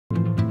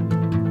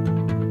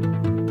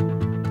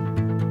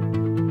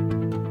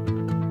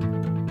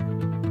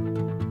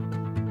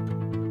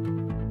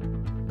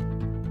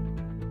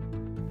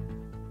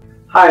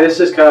Hi, this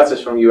is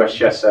Curtis from US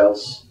Chess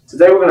Sales.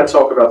 Today we're going to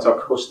talk about our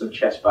custom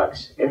chess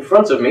bags. In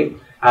front of me,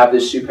 I have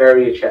this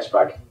Superior chess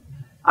bag.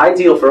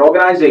 Ideal for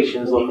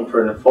organisations looking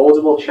for an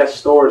affordable chess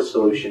storage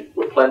solution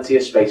with plenty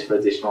of space for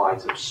additional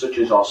items, such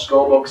as our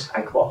scorebooks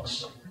and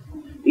clocks.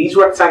 These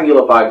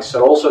rectangular bags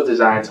are also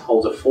designed to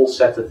hold a full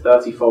set of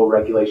 34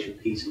 regulation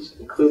pieces,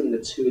 including the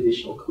 2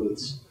 additional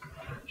queens.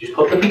 Just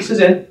put the pieces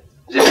in,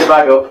 zip the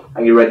bag up,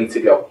 and you're ready to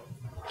go.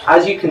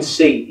 As you can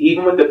see,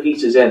 even with the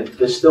pieces in,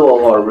 there's still a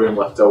lot of room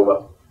left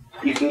over.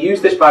 You can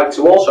use this bag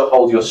to also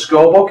hold your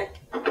scorebook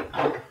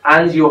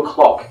and your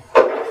clock.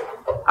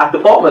 At the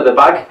bottom of the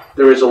bag,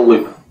 there is a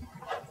loop.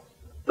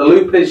 The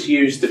loop is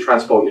used to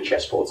transport your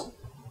chessboard.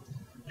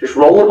 Just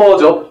roll the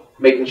board up,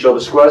 making sure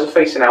the squares are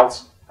facing out,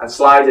 and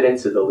slide it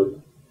into the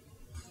loop.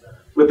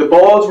 With the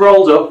board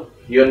rolled up,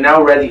 you're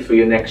now ready for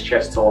your next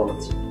chess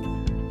tournament.